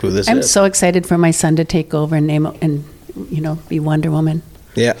who this is. I'm so excited for my son to take over and name and be Wonder Woman.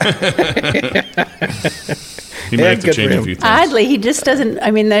 Yeah. He might have to good change for a him. few things. Oddly, he just doesn't. I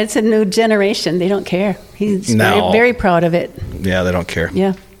mean, that's a new generation. They don't care. He's No. very proud of it. Yeah, they don't care.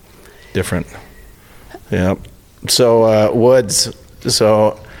 Yeah. Different. Yeah. So woods.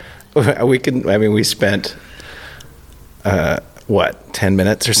 So we spent 10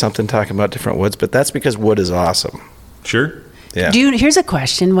 minutes or something talking about different woods, but that's because wood is awesome. Sure. Yeah. Here's a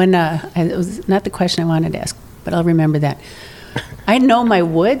question. When it was not the question I wanted to ask, but I'll remember that. I know my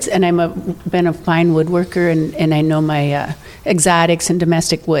woods, and been a fine woodworker, and I know my exotics and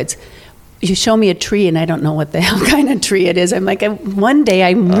domestic woods. You show me a tree, and I don't know what the hell kind of tree it is. I'm like, one day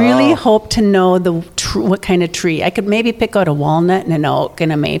I really hope to know what kind of tree. I could maybe pick out a walnut and an oak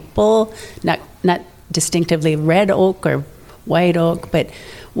and a maple, not distinctively red oak or white oak, but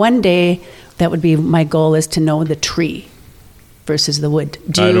one day that would be my goal, is to know the tree versus the wood.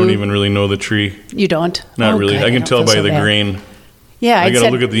 I don't even really know the tree. You don't? Not Oh, really. good. I can don't tell feel by so the bad. grain. Yeah, I got to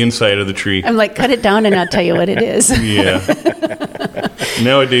look at the inside of the tree. I'm like, cut it down and I'll tell you what it is. Yeah.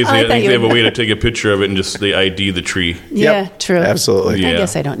 Nowadays, I I thought think you they have a would- way to take a picture of it and just they ID the tree. Yeah, Yep, true. absolutely. I Yeah.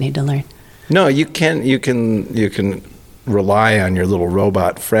 guess I don't need to learn. No, you can rely on your little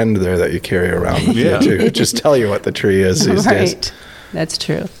robot friend there that you carry around with Yeah. you to just tell you what the tree is these days. Right. That's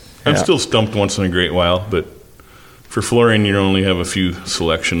true. I'm Yeah. still stumped once in a great while, but for flooring, you only have a few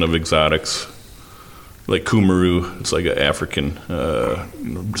selection of exotics. Like kumaru, it's like an African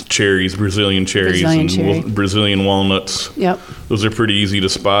cherries, Brazilian cherries, Brazilian and cherry. Brazilian walnuts. Yep. Those are pretty easy to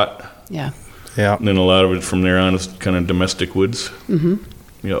spot. Yeah. Yeah. And then a lot of it from there on is kind of domestic woods. Mm-hmm.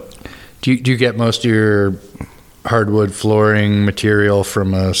 Yep. Do you get most of your hardwood flooring material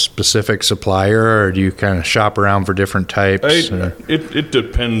from a specific supplier, or do you kind of shop around for different types? It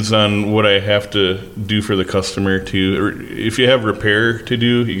depends on what I have to do for the customer too. Or if you have repair to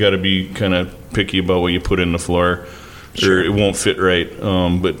do, you got to be kind of picky about what you put in the floor, or it won't fit right.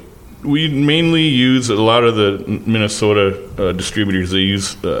 But we mainly use a lot of the Minnesota distributors. They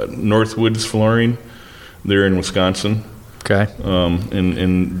use Northwoods flooring. They're in Wisconsin. Okay.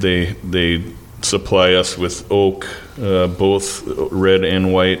 And they supply us with oak, both red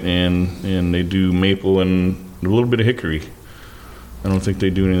and white, and they do maple and a little bit of hickory. I don't think they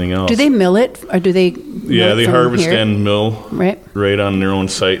do anything else. Do they mill it, or do they? Yeah, they harvest here? and mill Right. on their own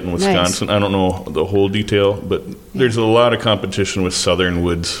site in Wisconsin. I don't know the whole detail, but there's a lot of competition with southern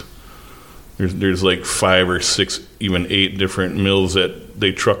woods. There's like 5 or 6, even 8 different mills that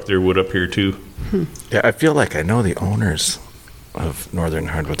they truck their wood up here too. Yeah, I feel like I know the owners of Northern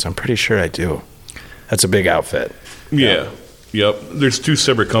Hardwoods. I'm pretty sure I do. That's a big outfit. Yeah. Yep. There's 2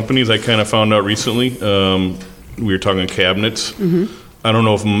 separate companies I kind of found out recently. We were talking cabinets. Mm-hmm. I don't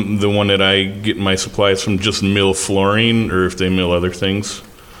know if the one that I get my supplies from just mill flooring or if they mill other things.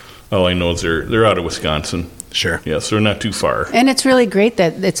 All I know is they're out of Wisconsin. Sure. Yeah, so they're not too far. And it's really great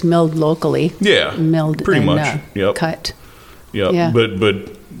that it's milled locally. Yeah, Milled pretty and much. Yep. cut. Yep. Yeah. But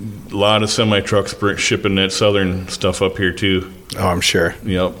a lot of semi trucks shipping that southern stuff up here too. Oh, I'm sure.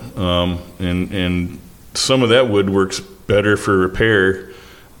 Yep. And some of that wood works better for repair,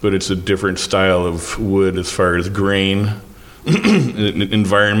 but it's a different style of wood as far as grain. The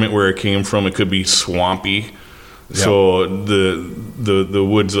environment where it came from, it could be swampy. Yep. So the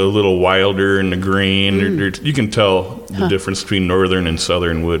wood's a little wilder in the grain. You can tell the difference between northern and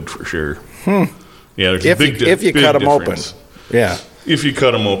southern wood for sure. Yeah, there's a big if you big cut them difference. open. Yeah. If you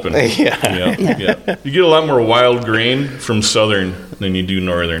cut them open. Yeah. You get a lot more wild grain from southern than you do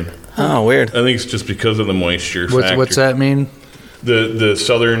northern. Oh, weird. I think it's just because of the moisture factor. What's that mean? The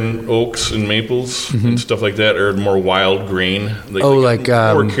southern oaks and maples and stuff like that are more wild grain.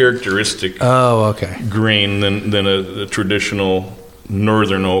 More characteristic grain than a traditional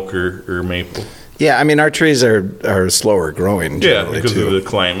northern oak or maple. Yeah, I mean, our trees are slower growing generally, because too. of the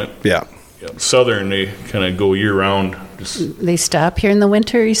climate. Yeah. Southern, they kind of go year round. They stop here in the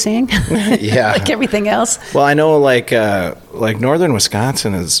winter, are you saying? Yeah. Like everything else? Well, I know like northern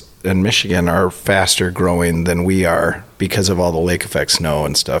Wisconsin and Michigan are faster growing than we are because of all the lake effect snow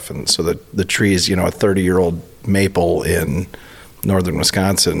and stuff. And so the trees, a 30-year-old maple in northern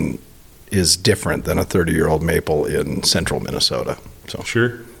Wisconsin is different than a 30-year-old maple in central Minnesota. So Sure.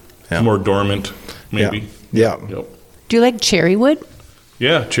 Yeah. It's more dormant, maybe. Yeah. Yep. Do you like cherry wood?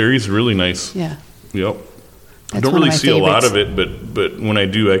 Yeah, cherry's really nice. Yeah. Yep. I That's don't one of really my see a lot of favorites. it, but when I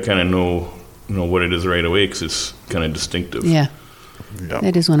do, I kind of know what it is right away because it's kind of distinctive. Yeah.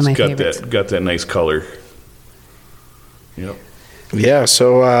 That is one of my favorites. Got that nice color. Yep. Yeah.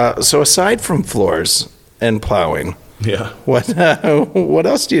 So aside from floors and plowing, Yeah. what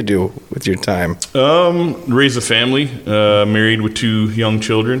else do you do with your time? Raise a family. Married with 2 young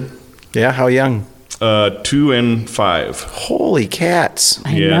children. Yeah. How young? 2 and 5. Holy cats.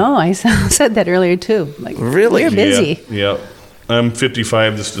 I know. I said that earlier too. Like, Really? You're busy. Yeah. I'm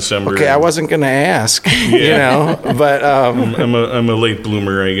 55 this December. Okay, I wasn't going to ask, but I'm a late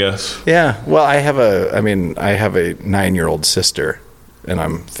bloomer, I guess. yeah. Well, I have a 9-year-old sister, and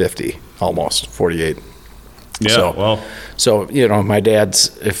I'm 50, almost 48. Yeah. So my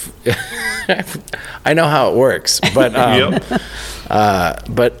dad's I know how it works, but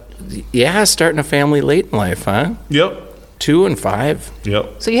but yeah, starting a family late in life, huh? Yep. 2 and 5.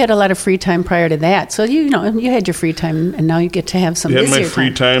 Yep. So you had a lot of free time prior to that. So you had your free time, and now you get to have some. I had my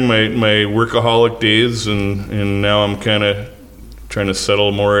free time, my workaholic days, and now I'm kind of trying to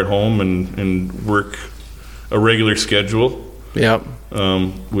settle more at home and work a regular schedule. Yep.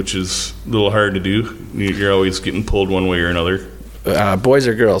 Which is a little hard to do. You're always getting pulled one way or another. Boys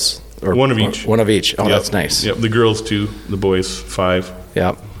or girls? Or one of each. One of each. Oh, Yep. That's nice. Yep. The girls 2, the boys 5.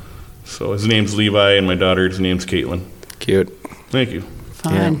 Yep. So his name's Levi, and my daughter's name's Caitlin. Cute. Thank you.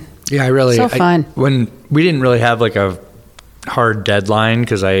 Fun. Yeah, I really So fun. When we didn't really have like a hard deadline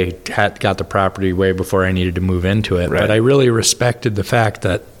because I had got the property way before I needed to move into it. Right. But I really respected the fact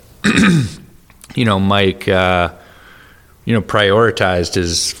that Mike prioritized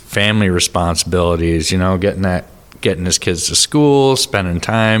his family responsibilities, getting his kids to school, spending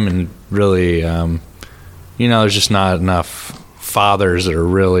time, and really there's just not enough fathers that are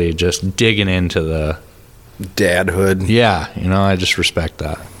really just digging into the Dadhood. I just respect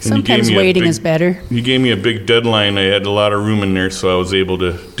that. Sometimes waiting is better. You gave me a big deadline. I had a lot of room in there, so I was able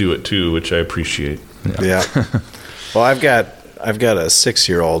to do it too, which I appreciate. Yeah. Well, I've got a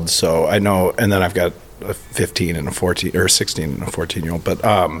 6-year-old, so I know, and then I've got a 15 and a 14 or 16 and a 14-year-old. But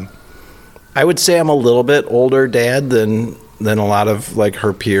I would say I'm a little bit older dad than a lot of like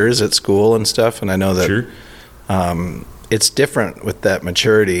her peers at school and stuff. And I know that Sure. It's different with that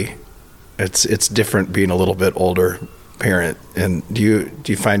maturity. It's different being a little bit older parent. And do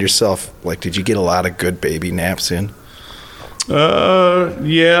you find yourself like, did you get a lot of good baby naps in?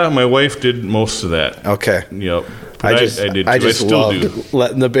 Yeah, my wife did most of that. Okay. Yep. I But I did too. I still do.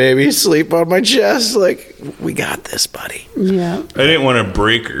 Letting the baby sleep on my chest. Like, we got this, buddy. Yeah. I didn't want to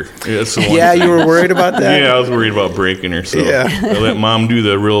break her. That's the one Yeah, thing. you were worried about that? Yeah, I was worried about breaking her. So Yeah. I let mom do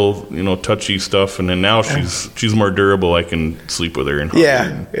the real, touchy stuff, and then now she's more durable. I can sleep with her and hug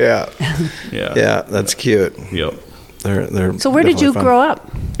her. Yeah. Yeah. That's cute. Yep. They're So where did you definitely fun. grow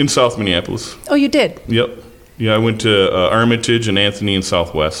up? In South Minneapolis. Oh, you did? Yep. Yeah, I went to Armitage and Anthony in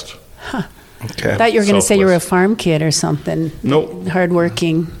Southwest. Okay. I thought you were going to say you were a Southwest. farm kid or something. Nope.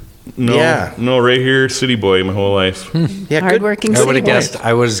 Hardworking. No. Yeah. No, right here, city boy, my whole life. Yeah, Hardworking I city would have boy. guessed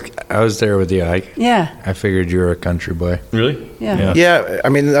I was there with you. Yeah. I figured you were a country boy. Really? Yeah. Yeah, I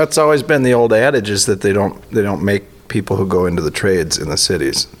mean that's always been the old adage is that they don't make people who go into the trades in the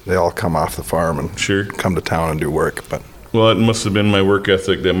cities. They all come off the farm and Sure. come to town and do work. But Well, it must have been my work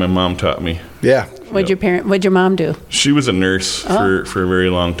ethic that my mom taught me. yeah, What'd your mom do? She was a nurse for a very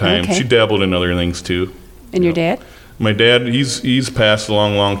long time. Okay. She dabbled in other things too. And your dad? My dad, he's passed a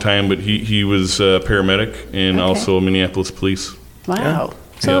long time, but he was a paramedic and Okay. also Minneapolis police. Wow.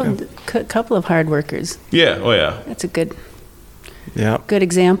 So Yeah. a couple of hard workers. Yeah, oh yeah, That's a good yeah.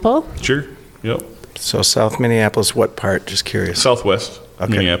 example. sure, yep. So South Minneapolis, what part? Just curious. Southwest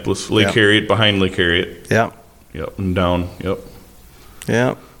Okay. Minneapolis, Lake Yeah. Harriet, behind Lake Harriet. Yeah, Yep, and down, yep.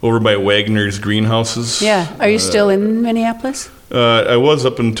 yeah. Over by Wagner's greenhouses. Yeah. Are you still in Minneapolis? I was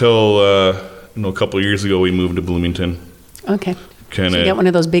up until a couple of years ago. We moved to Bloomington. Okay. Kind So you got one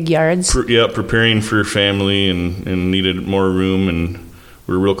of those big yards? preparing for family and needed more room, and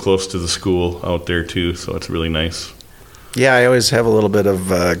we're real close to the school out there too, so it's really nice. Yeah, I always have a little bit of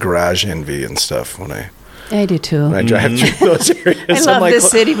garage envy and stuff when I I do too. drive through those areas. I love I'm like, this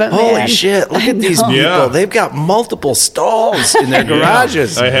city, but holy man, shit! Look I at these know. people. Yeah. They've got multiple stalls in their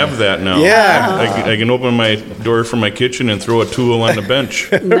garages. I have that now. Yeah. I can open my door from my kitchen and throw a tool on the bench.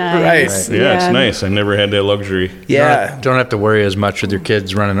 Nice. Yeah, it's nice. I never had that luxury. Yeah. Don't have to worry as much with your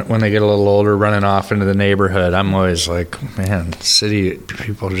kids running when they get a little older, running off into the neighborhood. I'm always like, man, city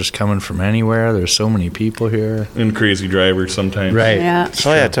people are just coming from anywhere. There's so many people here. And crazy drivers sometimes. Right. Yeah.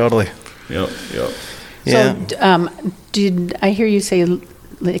 Oh yeah, totally. Yep. Yeah. So, did I hear you say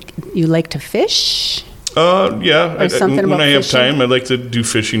you like to fish? Yeah. Or something when about I have fishing? time, I'd like to do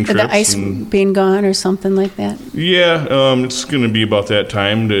fishing trips. The ice and- being gone or something like that? Yeah, it's going to be about that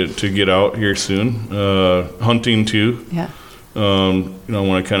time to get out here soon. Hunting too. Yeah. I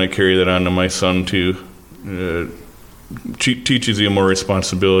want to kind of carry that on to my son too. Teaches you more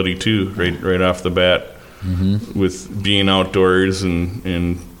responsibility too, right off the bat, with being outdoors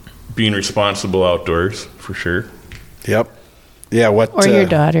and being responsible outdoors for sure. Yep. Yeah. What? Or your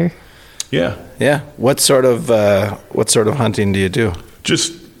daughter? Yeah. Yeah. What sort of hunting do you do?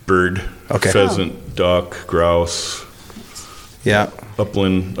 Just bird. Okay. Pheasant, duck, grouse. Yeah.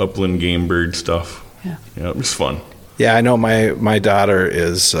 Upland game bird stuff. Yeah. Yeah, it's fun. Yeah, I know my daughter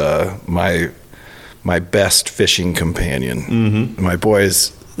is my best fishing companion. Mm-hmm. My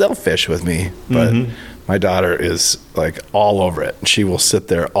boys, they'll fish with me, but my daughter is like all over it. She will sit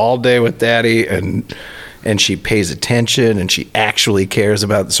there all day with Daddy, and she pays attention, and she actually cares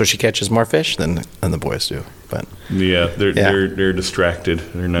about. So she catches more fish than the boys do. But they're distracted.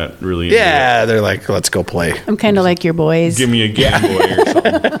 They're not really. Yeah, they're like, let's go play. I'm kind of like your boys. Give me a Game Boy or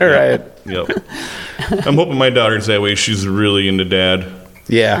something. Right. Yep. I'm hoping my daughter's that way. She's really into Dad.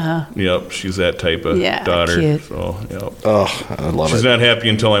 Yeah. Yep. She's that type of daughter. Cute. So, yep. Oh, I love it. She's not happy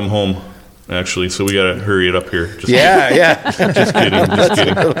until I'm home, actually. So we got to hurry it up here. Yeah. Just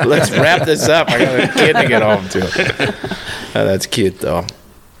kidding. Let's wrap this up. I got a kid to get home to. That's cute, though.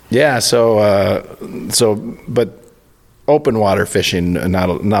 Yeah. But open water fishing, not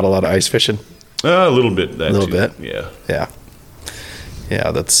a lot of ice fishing. A little bit. A little bit. Yeah.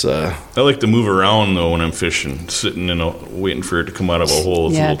 Yeah. That's. I like to move around though when I'm fishing, sitting waiting for it to come out of a hole.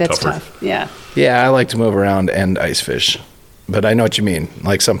 It's a little that's tougher. tough. Yeah. Yeah, I like to move around and ice fish, but I know what you mean.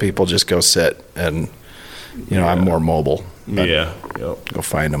 Like some people just go sit, and I'm more mobile. Yeah. Yep. Go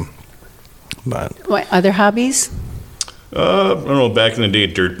find them. But What other hobbies? I don't know. Back in the day,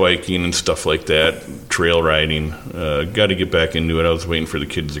 dirt biking and stuff like that, trail riding. Got to get back into it. I was waiting for the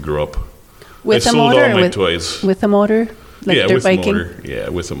kids to grow up. With I a sold motor? all my with, toys. With a motor? Like dirt with biking? a motor. Yeah,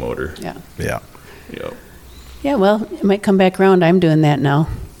 with a motor. Yeah. yeah, Yep. Yeah, well, it might come back around. I'm doing that now.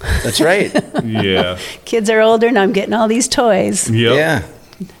 that's right. Yeah. Kids are older, and I'm getting all these toys. Yep.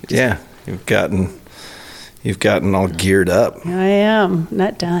 Yeah. You've gotten all geared up. I am.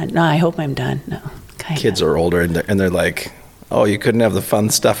 Not done. No, I hope I'm done. No. Kinda. Kids are older, and they're like, "Oh, you couldn't have the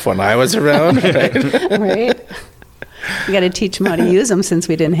fun stuff when I was around." Right. Right? We got to teach them how to use them since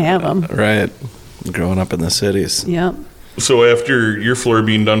we didn't have them. Right. Growing up in the cities. Yep. So after your floor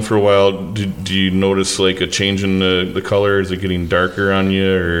being done for a while, do you notice like a change in the color? Is it getting darker on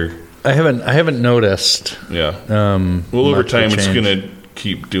you, or? I haven't noticed. Yeah. Well, over much time, of a it's change. going to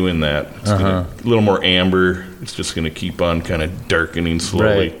keep doing that. It's a little more amber. It's just going to keep on kind of darkening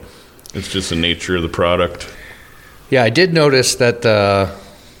slowly. Right. It's just the nature of the product. Yeah, I did notice that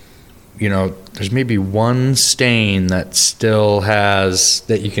there's maybe one stain that still has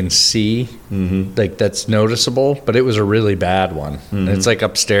that you can see, like that's noticeable, but it was a really bad one. And it's like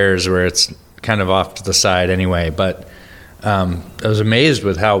upstairs where it's kind of off to the side anyway. But I was amazed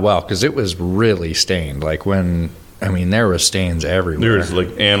with how well, because it was really stained. Like there were stains everywhere. There's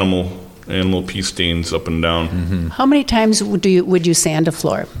like animal pee stains up and down. How many times would you sand a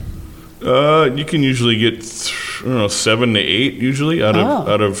floor? You can usually get 7 to 8 usually out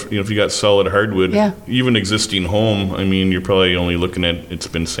of if you got solid hardwood. Yeah. Even existing home, you're probably only looking at it's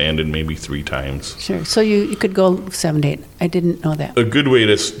been sanded maybe 3 times. Sure. So you could go 7 to 8. I didn't know that. A good way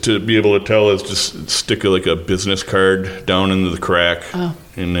to be able to tell is just stick a business card down into the crack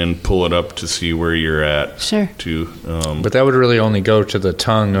and then pull it up to see where you're at. Sure. But that would really only go to the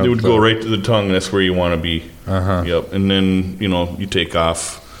tongue. It would go right to the tongue. That's where you want to be. Yep. And then you take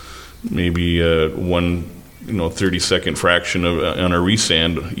off maybe 30-second fraction on a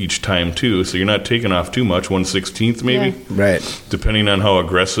resand each time too. So you're not taking off too much, 1/16 maybe. Yeah. Right. Depending on how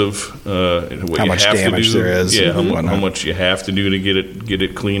aggressive, what How you much have damage to do. there is. Yeah, Mm-hmm. how much you have to do to get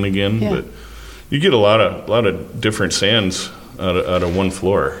it clean again. Yeah. But you get a lot of different sands out of one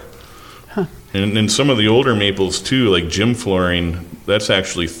floor. Huh. And then some of the older maples too, like gym flooring, that's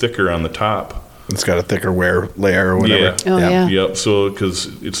actually thicker on the top. It's got a thicker wear layer or whatever. Yeah. Oh, yeah. Yep. So, because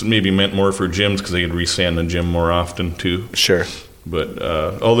it's maybe meant more for gyms because they could resand the gym more often too. Sure. But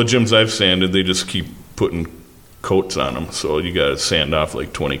all the gyms I've sanded, they just keep putting coats on them. So you got to sand off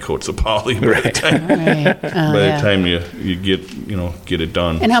like 20 coats of poly by the time, Right. by the time you get it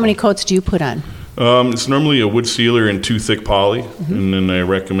done. And how many coats do you put on? It's normally a wood sealer and 2 thick poly, and then I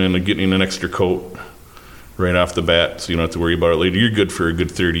recommend getting an extra coat right off the bat, so you don't have to worry about it later. You're good for a good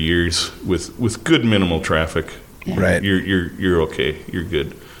 30 years with good minimal traffic. Yeah. Right. You're okay. You're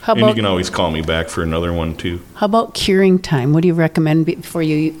good. How And about- you can always call me back for another one too. How about curing time? What do you recommend before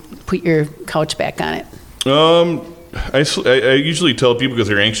you put your couch back on it? I usually tell people because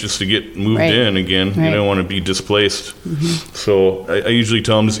they're anxious to get moved Right. in again. Right. You don't want to be displaced. So I usually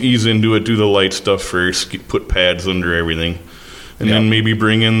tell them just ease into it, do the light stuff first, put pads under everything. And then maybe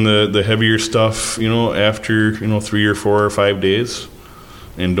bring in the heavier stuff, after, 3 or 4 or 5 days.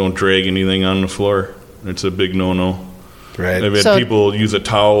 And don't drag anything on the floor. It's a big no-no. Right. I've had So- people use a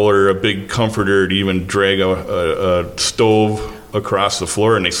towel or a big comforter to even drag a stove across the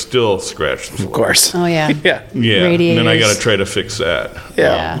floor, and they still scratch the floor. Of course. Oh, yeah. Yeah. Yeah, and then I Radiators. got to try to fix that.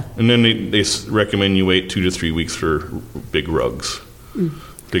 Yeah. And then they recommend you wait 2 to 3 weeks for big rugs,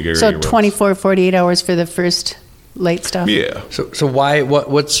 big area So rugs. 24, 48 hours for the first light stuff? Yeah. So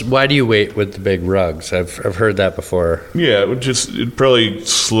why do you wait with the big rugs? I've heard that before. Yeah, it probably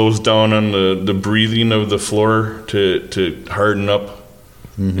slows down on the breathing of the floor to harden up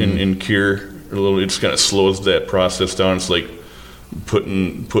and cure a little. It just kind of slows that process down. It's like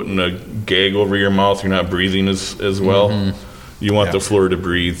putting a gag over your mouth. You're not breathing as well. You want the floor to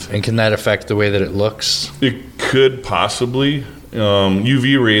breathe. And can that affect the way that it looks? It could possibly.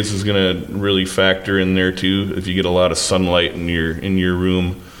 UV rays is going to really factor in there too. If you get a lot of sunlight in your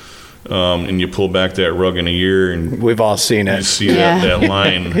room, and you pull back that rug in a year, and We've all seen you it. see that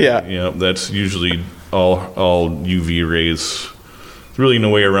line, Yeah. that's usually all UV rays. There's really no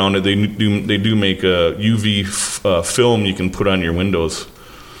way around it. They do make a UV film you can put on your windows,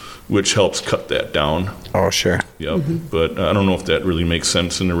 which helps cut that down. Oh, sure. Yep. But I don't know if that really makes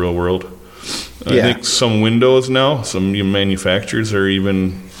sense in the real world. I Yeah. think some windows now, some manufacturers are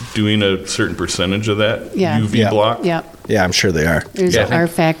even doing a certain percentage of that UV block. Yeah. Yeah, I'm sure they are. There's Yeah, I think- R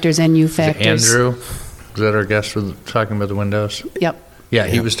factors and U Is it factors. Andrew, was that our guest was talking about the windows? Yep. Yeah,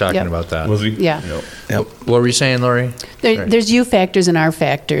 he was talking Yep. about that. Was he? Yeah. Yep. Yep. What were you saying, Lori? Sorry. There's U factors and R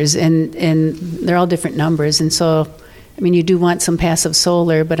factors, and they're all different numbers. And so, I mean, you do want some passive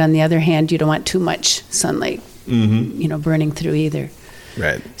solar, but on the other hand, you don't want too much sunlight, burning through either.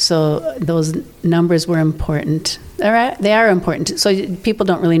 Right. So those numbers were important. They are important. So people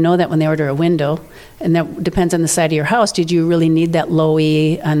don't really know that when they order a window, and that depends on the side of your house. Did you really need that low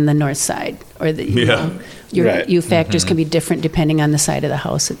E on the north side, or your Right. U factors can be different depending on the side of the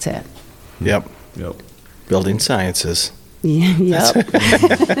house it's at. Yep. Yep. Building sciences. Yep.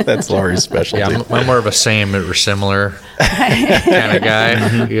 That's Lori's specialty. Yeah, I'm more of a same or similar kind of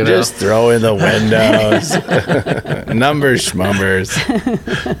guy. You know? Just throw in the windows. Numbers, schmumbers.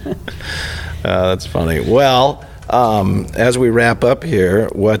 That's funny. Well, as we wrap up here,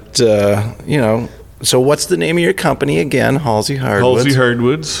 so what's the name of your company again? Halsey Hardwoods. Halsey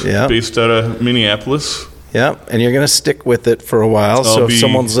Hardwoods, Yeah. based out of Minneapolis. Yep. And you're going to stick with it for a while. So if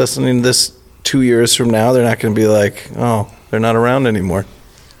someone's listening to this 2 years from now, they're not going to be like, oh, they're not around anymore.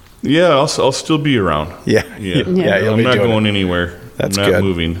 Yeah, I'll still be around. Yeah. Yeah, you'll I'm be not doing going it. anywhere. That's I'm not good.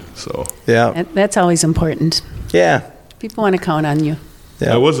 moving. So Yeah. That's always important. Yeah. People want to count on you.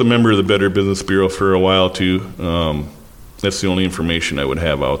 Yeah. I was a member of the Better Business Bureau for a while too. That's the only information I would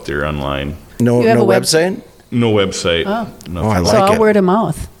have out there online. No You have a website? No website. Oh. Nothing. Oh, I like So all it. word of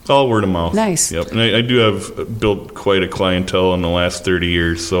mouth. It's all word of mouth. Nice. Yep. And I do have built quite a clientele in the last 30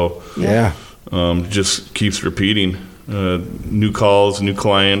 years. So Yeah. just keeps repeating. New calls, new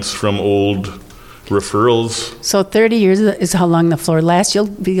clients from old referrals. So 30 years is how long the floor lasts. You'll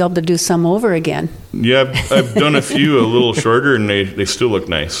be able to do some over again. Yeah, I've done a few a little shorter, and they still look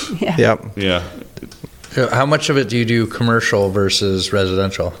nice. Yeah. Yep. Yeah. How much of it do you do commercial versus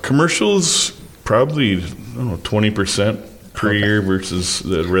residential? Commercials, probably, I don't know, 20% per year versus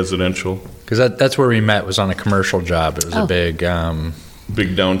the residential. Because that's where we met, was on a commercial job. It was a big,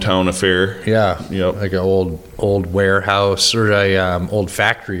 Big downtown affair. yeah, Yep. like an old warehouse or a old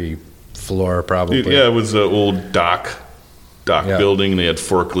factory floor, probably. Yeah, it was an old dock Yeah. building. They had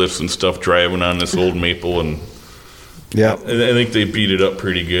forklifts and stuff driving on this old maple, and Yep. I think they beat it up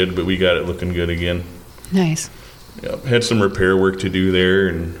pretty good, but we got it looking good again. Nice. Yeah, had some repair work to do there,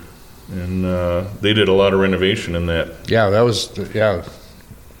 and they did a lot of renovation in that. Yeah, that was, yeah.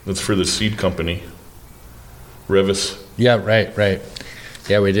 That's for the seed company, Revis. Yeah, right.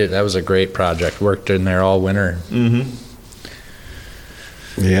 Yeah, we did. That was a great project. Worked in there all winter.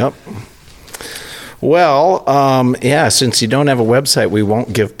 Yep. Well, since you don't have a website, we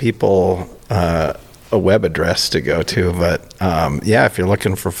won't give people a web address to go to. But, if you're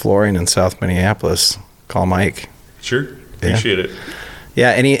looking for flooring in South Minneapolis, call Mike. Sure, appreciate it. Yeah,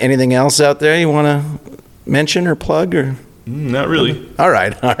 anything else out there you want to mention or plug? Or Not really. All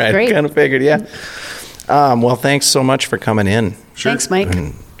right. Great. Kind of figured, yeah. Well, thanks so much for coming in Sure. Thanks, Mike.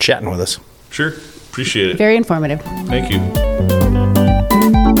 and chatting with us. Sure, appreciate it. Very informative. Thank you.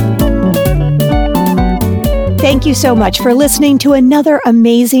 Thank you so much for listening to another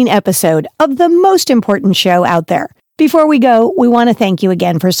amazing episode of the most important show out there. Before we go, we want to thank you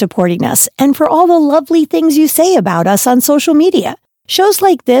again for supporting us and for all the lovely things you say about us on social media. Shows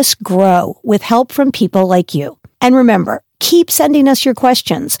like this grow with help from people like you. And remember, keep sending us your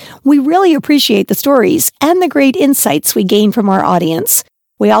questions. We really appreciate the stories and the great insights we gain from our audience.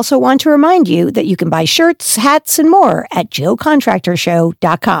 We also want to remind you that you can buy shirts, hats, and more at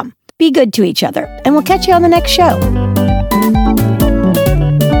joecontractorshow.com. Be good to each other, and we'll catch you on the next show.